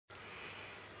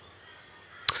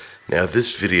Now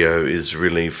this video is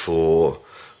really for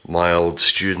my old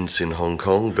students in Hong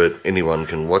Kong, but anyone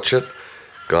can watch it.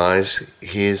 Guys,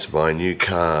 here's my new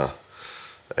car,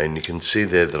 and you can see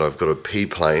there that I've got a P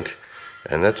plate,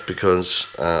 and that's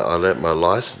because I let my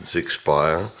license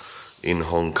expire in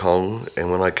Hong Kong, and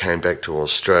when I came back to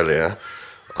Australia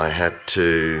I had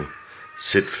to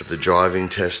sit for the driving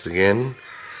test again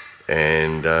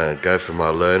and go for my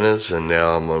learners, and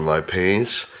now I'm on my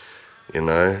P's. You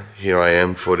know, here I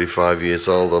am 45 years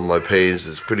old on my P's.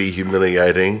 It's pretty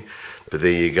humiliating, but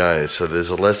there you go. So there's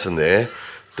a lesson there.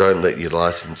 Don't let your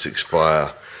license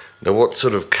expire. Now what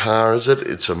sort of car is it?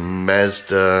 It's a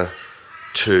Mazda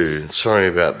 2. Sorry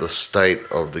about the state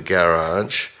of the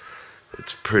garage.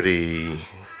 It's pretty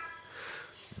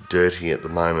dirty at the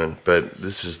moment, but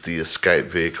this is the escape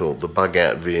vehicle, the bug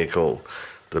out vehicle,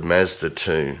 the Mazda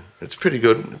 2. It's pretty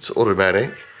good. It's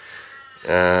automatic.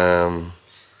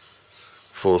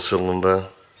 4-cylinder.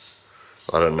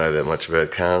 I don't know that much about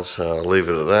cars, so I'll leave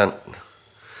it at that.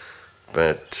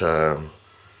 But I'll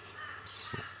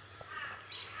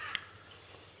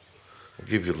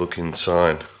give you a look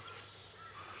inside.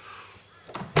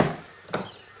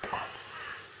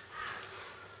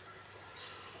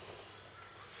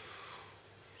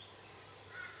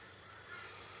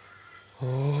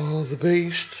 Oh, the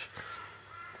beast.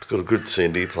 It's got a good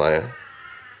CD player.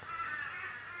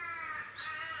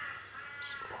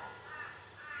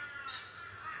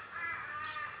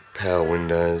 Power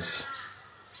windows.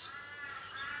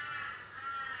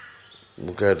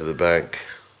 We'll go to the back.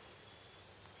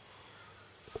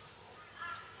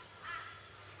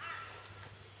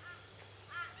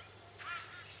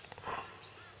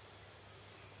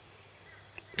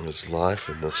 There's life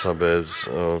in the suburbs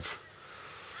of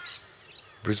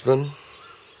Brisbane.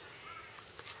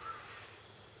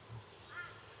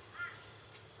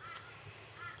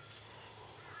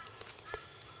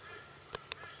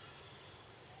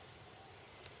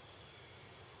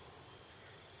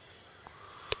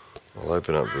 I'll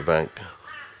open up the back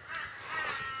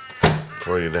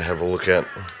for you to have a look at.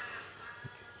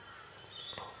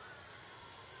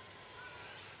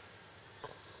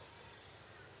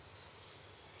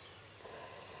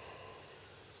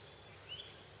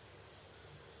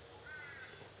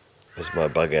 There's my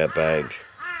bug out bag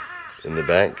in the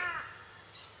back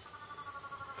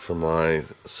for my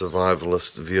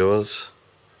survivalist viewers.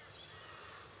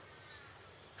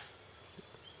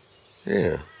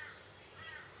 Yeah.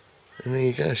 And there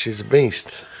you go, she's a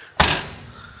beast.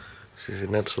 She's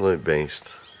an absolute beast.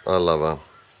 I love her.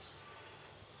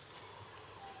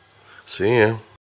 See ya.